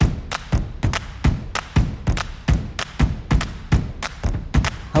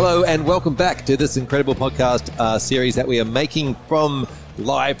Hello and welcome back to this incredible podcast series that we are making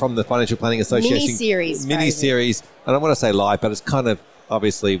live from the Financial Planning Association. Mini-series. I don't want to say live, but it's kind of,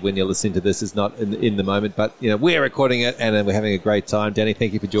 obviously, when you're listening to this, it's not in the moment. But, we're recording it and we're having a great time. Danny,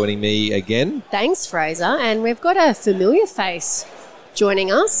 thank you for joining me again. Thanks, Fraser. And we've got a familiar face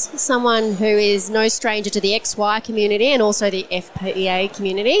joining us, someone who is no stranger to the XY community and also the FPA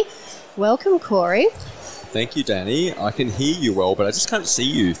community. Welcome, Corey. Thank you, Danny. I can hear you well, but I just can't see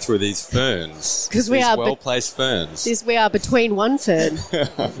you through these ferns. Because we are well-placed ferns. We are between one fern.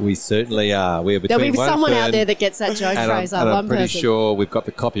 We certainly are. We are between one There'll be someone fern, out there that gets that joke, Fraser. I'm pretty sure we've got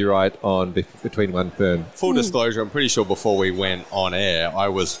the copyright on between one fern. Full disclosure, I'm pretty sure before we went on air, I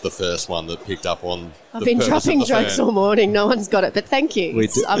was the first one that picked up on I've been dropping jokes all morning. No one's got it, but thank you.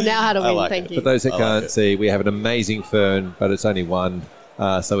 I've now had a win. Thank you. For those that can't see, we have an amazing fern, but it's only one.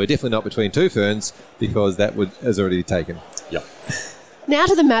 So we're definitely not between two ferns because that is already taken. Yep. Now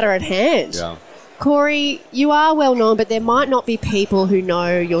to the matter at hand. Yeah. Corey, you are well known, but there might not be people who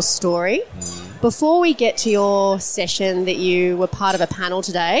know your story. Before we get to your session that you were part of a panel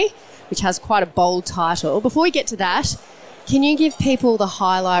today, which has quite a bold title, before we get to that, can you give people the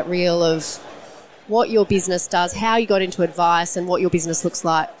highlight reel of what your business does, how you got into advice, and what your business looks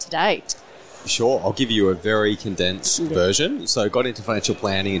like today? Sure, I'll give you a very condensed version. So I got into financial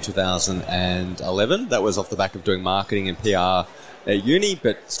planning in 2011. That was off the back of doing marketing and PR at uni,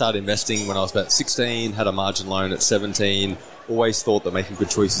 but started investing when I was about 16, had a margin loan at 17, always thought that making good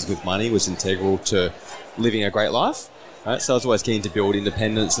choices with money was integral to living a great life. Right? So I was always keen to build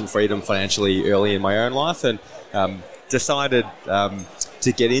independence and freedom financially early in my own life, and decided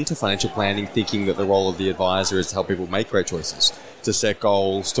to get into financial planning thinking that the role of the advisor is to help people make great choices, to set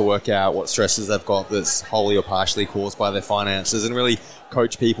goals, to work out what stresses they've got that's wholly or partially caused by their finances, and really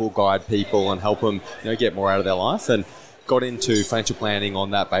coach people, guide people, and help them get more out of their life. And got into financial planning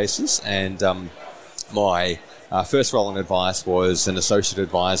on that basis. And my first role in advice was an associate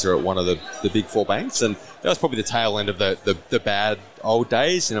advisor at one of the big four banks, and that was probably the tail end of the bad old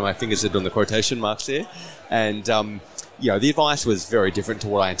days. My fingers are doing the quotation marks there. And the advice was very different to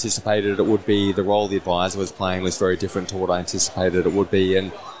what I anticipated it would be. The role the advisor was playing was very different to what I anticipated it would be.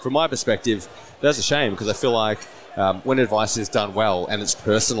 And from my perspective, that's a shame because I feel like when advice is done well and it's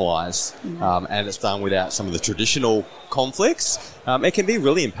personalised and it's done without some of the traditional conflicts, it can be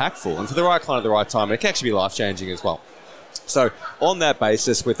really impactful. And for the right client at the right time, it can actually be life-changing as well. So on that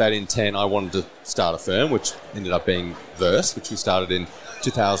basis, with that intent, I wanted to start a firm, which ended up being Verse, which we started in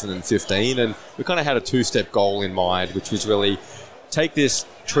 2015, and we kind of had a two-step goal in mind, which was really take this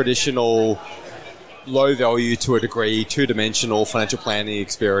traditional low value to a degree, two-dimensional financial planning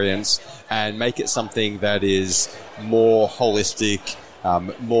experience and make it something that is more holistic,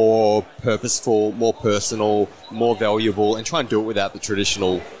 more purposeful, more personal, more valuable, and try and do it without the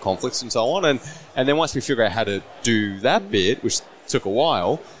traditional conflicts and so on. And then once we figure out how to do that bit, which took a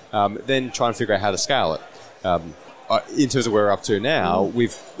while, then try and figure out how to scale it. In terms of where we're up to now,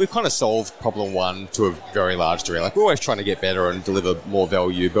 we've kind of solved problem one to a very large degree. Like, we're always trying to get better and deliver more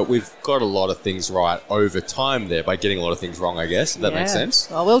value, but we've got a lot of things right over time there by getting a lot of things wrong, I guess, if that makes sense.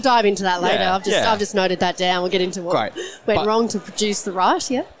 Well, we'll dive into that later. I've just noted that down. We'll get into what went wrong to produce the right,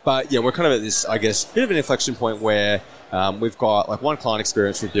 But, we're kind of at this, I guess, bit of an inflection point where we've got like one client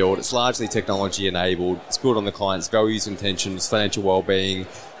experience we build. It's largely technology enabled. It's built on the client's values, intentions, financial well-being.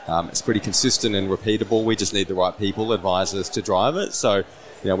 It's pretty consistent and repeatable. We just need the right people, advisors, to drive it. So,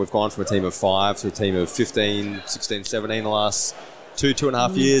 we've gone from a team of 5 to a team of 15, 16, 17 the last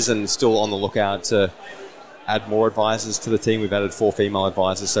 2.5 years, and still on the lookout to add more advisors to the team. We've added 4 female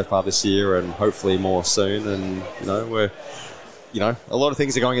advisors so far this year, and hopefully more soon. And, we're... a lot of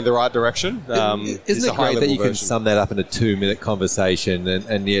things are going in the right direction. Isn't it great that you can sum that up in a 2-minute conversation,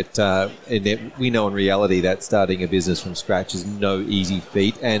 and yet we know in reality that starting a business from scratch is no easy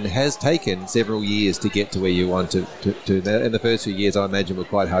feat and has taken several years to get to where you want to. And the first few years, I imagine, were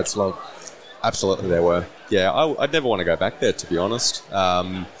quite hard slog. Absolutely, they were. Yeah, I'd never want to go back there, to be honest.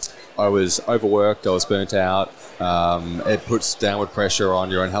 I was overworked. I was burnt out. It puts downward pressure on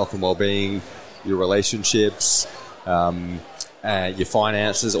your own health and well-being, your relationships, your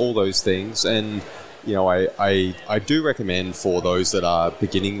finances, all those things. And, I do recommend for those that are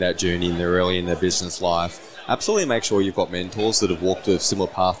beginning that journey and they're early in their business life, absolutely make sure you've got mentors that have walked a similar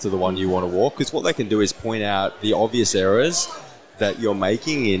path to the one you want to walk, because what they can do is point out the obvious errors that you're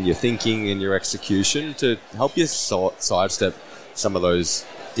making in your thinking and your execution to help you sidestep some of those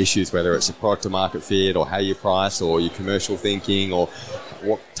issues, whether it's a product to market fit or how you price or your commercial thinking or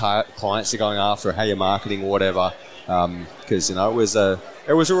what clients you're going after or how you're marketing or whatever. Because,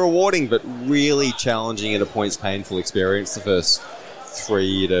 it was a rewarding but really challenging and at points painful experience the first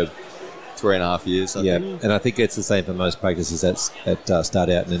 3 to 3.5 years. I think. And I think it's the same for most practices that start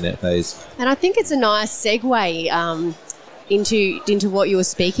out in the net phase. And I think it's a nice segue into what you were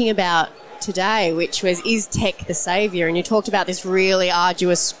speaking about today, which was, is tech the saviour? And you talked about this really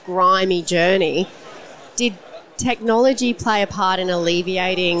arduous, grimy journey. Did technology play a part in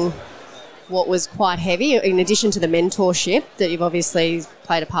alleviating what was quite heavy, in addition to the mentorship that you've obviously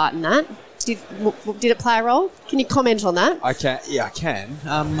played a part in that? Did it play a role? Can you comment on that? I can.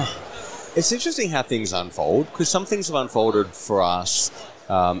 It's interesting how things unfold, because some things have unfolded for us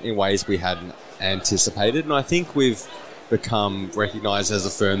in ways we hadn't anticipated, and I think we've become recognised as a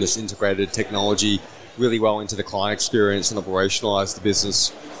firm that's integrated technology really well into the client experience and operationalised the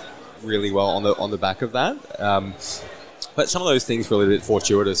business really well on the back of that. But some of those things were a bit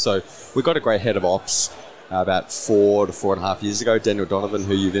fortuitous. So we got a great head of ops about 4 to 4.5 years ago, Daniel Donovan,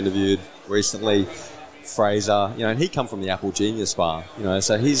 who you've interviewed recently, Fraser, and he'd come from the Apple Genius Bar,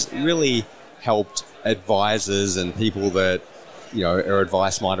 so he's really helped advisors and people that, are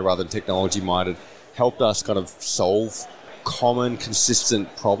advice-minded rather than technology-minded, helped us kind of solve common,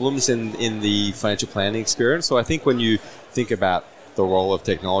 consistent problems in the financial planning experience. So I think when you think about the role of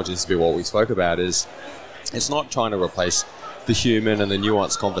technology, this will be what we spoke about, is it's not trying to replace the human and the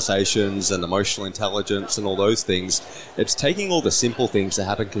nuanced conversations and emotional intelligence and all those things. It's taking all the simple things that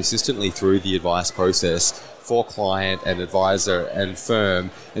happen consistently through the advice process for client and advisor and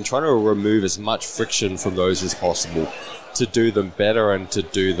firm, and trying to remove as much friction from those as possible to do them better and to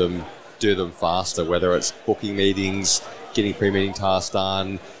do them faster, whether it's booking meetings, getting pre-meeting tasks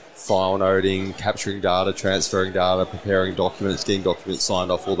done, file noting, capturing data, transferring data, preparing documents, getting documents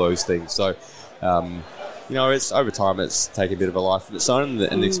signed off, all those things. So, it's over time, it's taken a bit of a life of its own,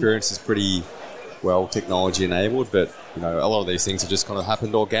 and the experience is pretty well technology enabled, but a lot of these things have just kind of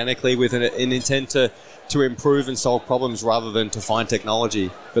happened organically with an intent to improve and solve problems rather than to find technology,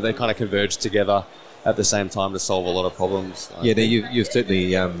 but they kind of converge together at the same time to solve a lot of problems. You've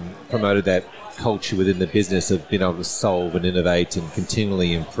certainly promoted that culture within the business of being able to solve and innovate and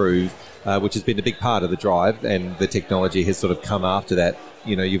continually improve, which has been a big part of the drive, and the technology has sort of come after that.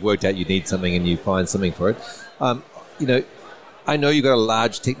 You've worked out you need something and you find something for it. I know you've got a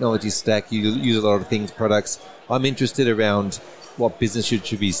large technology stack. You use a lot of things, products. I'm interested around what business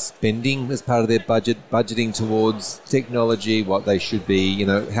should be spending as part of their budgeting towards technology, what they should be,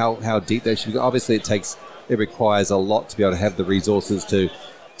 how deep they should go. Obviously, it requires a lot to be able to have the resources to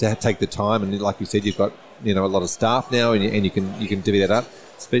take the time. And like you said, you've got a lot of staff now, and you can divvy that up.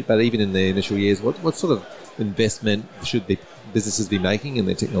 But even in the initial years, what sort of investment should the businesses be making in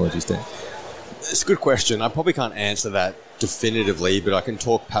their technology stack? It's a good question. I probably can't answer that definitively, but I can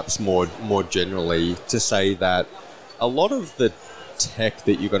talk perhaps more generally to say that a lot of the tech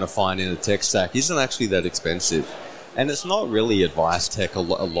that you're going to find in a tech stack isn't actually that expensive. And it's not really advice tech a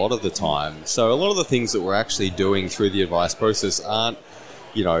lot of the time. So a lot of the things that we're actually doing through the advice process aren't,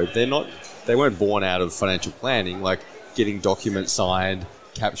 they weren't born out of financial planning, like getting documents signed,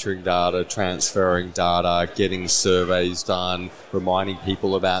 capturing data, transferring data, getting surveys done, reminding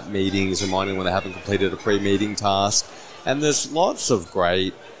people about meetings, reminding when they haven't completed a pre-meeting task. And there's lots of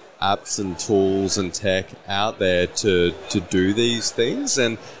great apps and tools and tech out there to do these things.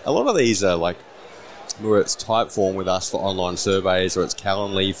 And a lot of these are like, where it's Typeform with us for online surveys, or it's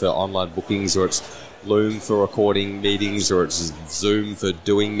Calendly for online bookings, or it's Loom for recording meetings, or it's Zoom for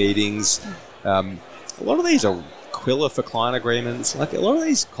doing meetings. A lot of these are Quilla for client agreements. Like, a lot of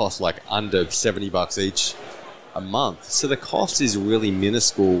these cost like under $70 each a month. So the cost is really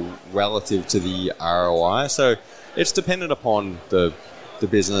minuscule relative to the ROI. So it's dependent upon the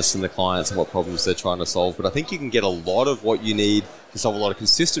business and the clients and what problems they're trying to solve. But I think you can get a lot of what you need to solve a lot of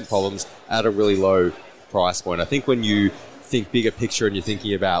consistent problems at a really low price point. I think when you think bigger picture and you're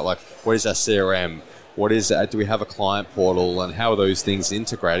thinking about, like, what is our CRM? What is that? Do we have a client portal? And how are those things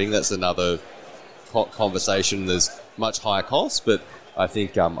integrating? That's another conversation. There's much higher costs, but I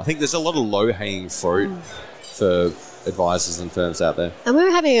think there's a lot of low-hanging fruit for advisors and firms out there. And we were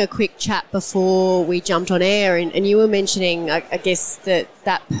having a quick chat before we jumped on air, and you were mentioning, I guess,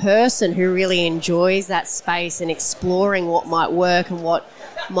 that person who really enjoys that space and exploring what might work and what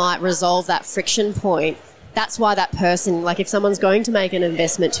might resolve that friction point. That's why that person, like if someone's going to make an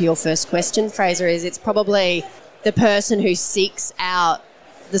investment, to your first question, Fraser, is it's probably the person who seeks out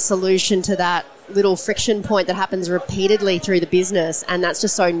the solution to that little friction point that happens repeatedly through the business, and that's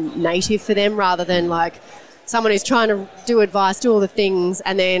just so native for them, rather than like someone who's trying to do advice, do all the things,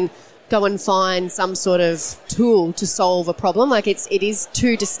 and then go and find some sort of tool to solve a problem. Like it is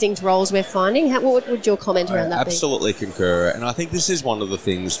two distinct roles we're finding. What would your comment around that be? I absolutely concur, and I think this is one of the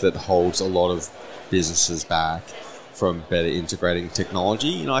things that holds a lot of businesses back, from better integrating technology.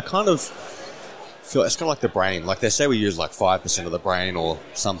 You know, I kind of feel it's kind of like the brain. Like they say we use like 5% of the brain or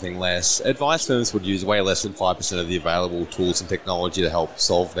something less. Advice firms would use way less than 5% of the available tools and technology to help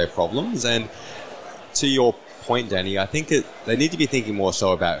solve their problems. And to your point, Danny, I think they need to be thinking more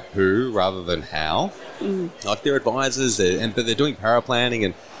so about who rather than how. Like they're advisors, but they're doing power planning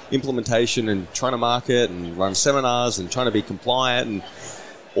and implementation and trying to market and run seminars and trying to be compliant and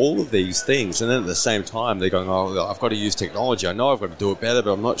all of these things. And then at the same time, they're going, oh, I've got to use technology. I know I've got to do it better,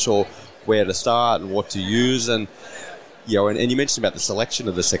 but I'm not sure where to start and what to use. And, you know, and you mentioned about the selection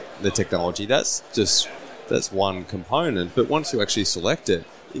of the technology. That's one component. But once you actually select it,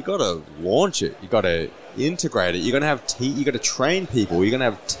 you got to launch it. You got to integrate it. You're going to have you got to train people. You're going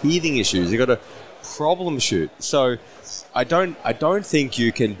to have teething issues. You got to problem shoot. So I don't think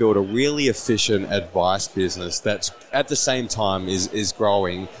you can build a really efficient advice business that's at the same time is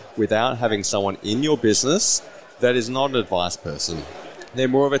growing without having someone in your business that is not an advice person. They're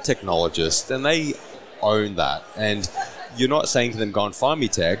more of a technologist, and they own that. And you're not saying to them, go and find me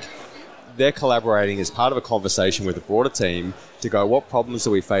tech. They're collaborating as part of a conversation with a broader team to go, what problems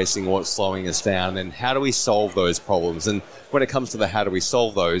are we facing, what's slowing us down, and how do we solve those problems? And when it comes to the how do we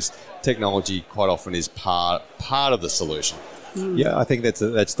solve those, technology quite often is part of the solution. Yeah, I think that's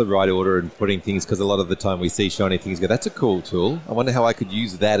the right order in putting things, because a lot of the time we see shiny things, go, that's a cool tool. I wonder how I could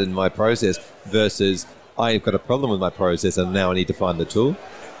use that in my process, versus I've got a problem with my process and now I need to find the tool.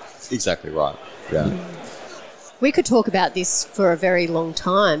 Exactly right. Yeah. We could talk about this for a very long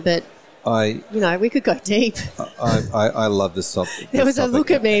time, but we could go deep. I love this topic. There was a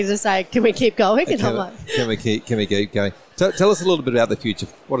look at me to say, can we keep going? And I'm like, can we keep going? Tell us a little bit about the future.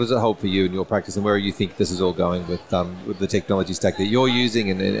 What does it hold for you in your practice, and where you think this is all going with the technology stack that you're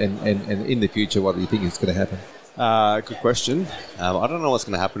using, and in the future, what do you think is going to happen? Good question. I don't know what's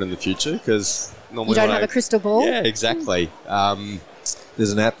going to happen in the future, because normally you don't have a crystal ball? Yeah, exactly.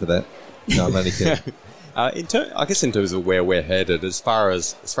 There's an app for that. No, I'm only kidding. I guess in terms of where we're headed, as far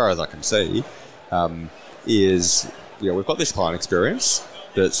as I can see, is we've got this client experience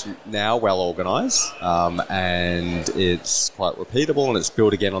that's now well organised, and it's quite repeatable, and it's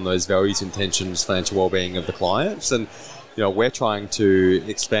built again on those values, intentions, financial well-being of the clients, and we're trying to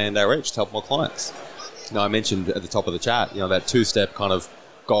expand our reach to help more clients. I mentioned at the top of the chat, that two-step kind of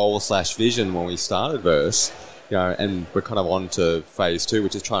goal/vision when we started Verse, and we're kind of on to phase 2,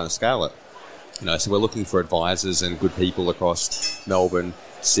 which is trying to scale it. So we're looking for advisors and good people across Melbourne,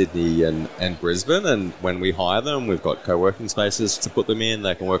 Sydney and Brisbane, and when we hire them, we've got co-working spaces to put them in.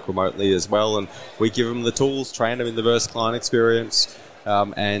 They can work remotely as well, and we give them the tools, train them in the Verse client experience,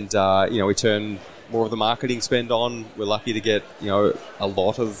 and we turn more of the marketing spend on. We're lucky to get a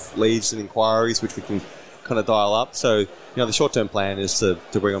lot of leads and inquiries, which we can kind of dial up. So the short-term plan is to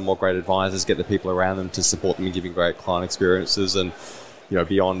bring on more great advisors, get the people around them to support them in giving great client experiences, and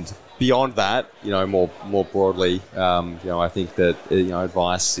beyond that, more broadly, I think that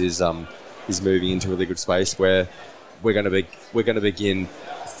advice is moving into a really good space where we're going to begin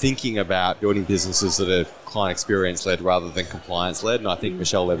thinking about building businesses that are client experience led rather than compliance led. And I think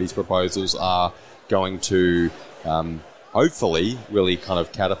Michelle Levy's proposals are going to hopefully really kind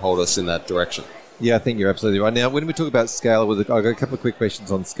of catapult us in that direction. Yeah, I think you're absolutely right. Now, when we talk about scale, I've got a couple of quick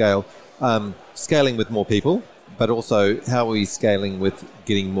questions on scale. Scaling with more people, but also how are we scaling with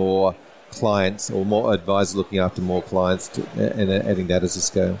getting more clients or more advisors looking after more clients and adding that as a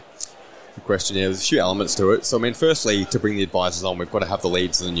scale? Good question. Yeah, there's a few elements to it. So, firstly, to bring the advisors on, we've got to have the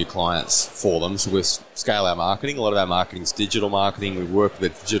leads and the new clients for them. So we scale our marketing. A lot of our marketing is digital marketing. We've worked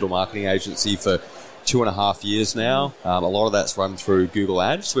with a digital marketing agency for 2.5 years now. A lot of that's run through Google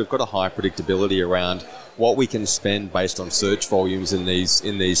Ads. So we've got a high predictability around what we can spend based on search volumes in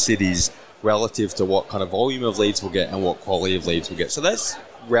these cities relative to what kind of volume of leads we'll get and what quality of leads we'll get. So that's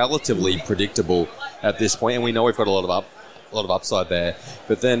relatively predictable at this point, and we know we've got a lot of upside there.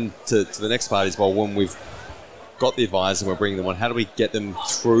 But then to the next part is, well, when we've got the advisor and we're bringing them on, how do we get them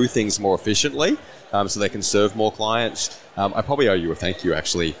through things more efficiently so they can serve more clients? I probably owe you a thank you,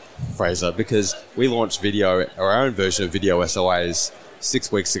 actually, Fraser, because we launched our own version of video SOAs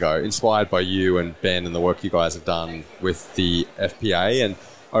 6 weeks ago, inspired by you and Ben and the work you guys have done with the FPA. And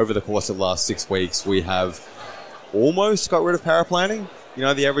over the course of the last 6 weeks, we have almost got rid of power planning.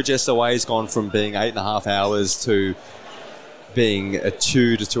 The average SOA has gone from being 8.5 hours to being a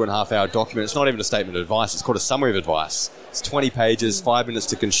 2 to 2.5 hour document. It's not even a statement of advice. It's called a summary of advice. It's 20 pages, 5 minutes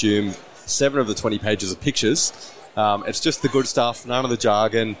to consume, 7 of the 20 pages of pictures. It's just the good stuff, none of the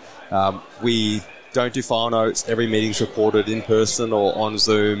jargon. We don't do file notes. Every meeting's recorded in person or on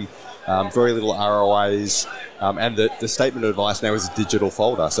Zoom. very little ROAs. And the statement of advice now is a digital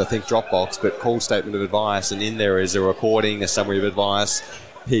folder. So think Dropbox, but called statement of advice. And in there is a recording, a summary of advice,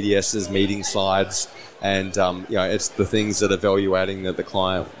 PDSs, meeting slides. And, it's the things that are value adding that the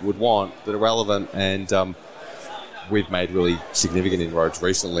client would want that are relevant. And we've made really significant inroads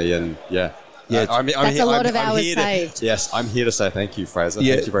recently. And that's a lot of hours saved. Yes, I'm here to say thank you, Fraser.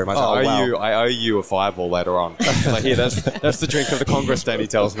 Thank you very much. I owe you a Fireball later on. I hear that's the drink of the Congress, Danny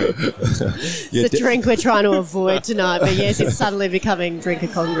tells me. It's the drink we're trying to avoid tonight, but yes, it's suddenly becoming drink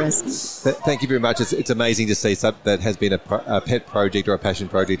of Congress. Thank you very much. It's amazing to see something that has been a pet project or a passion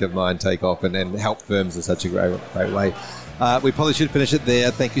project of mine take off and help firms in such a great way. We probably should finish it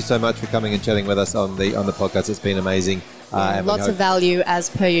there. Thank you so much for coming and chatting with us on the podcast. It's been amazing. Lots of value as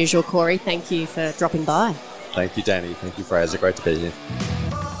per usual, Corey. Thank you for dropping by. Thank you, Danny. Thank you, Fraser. Great to be here.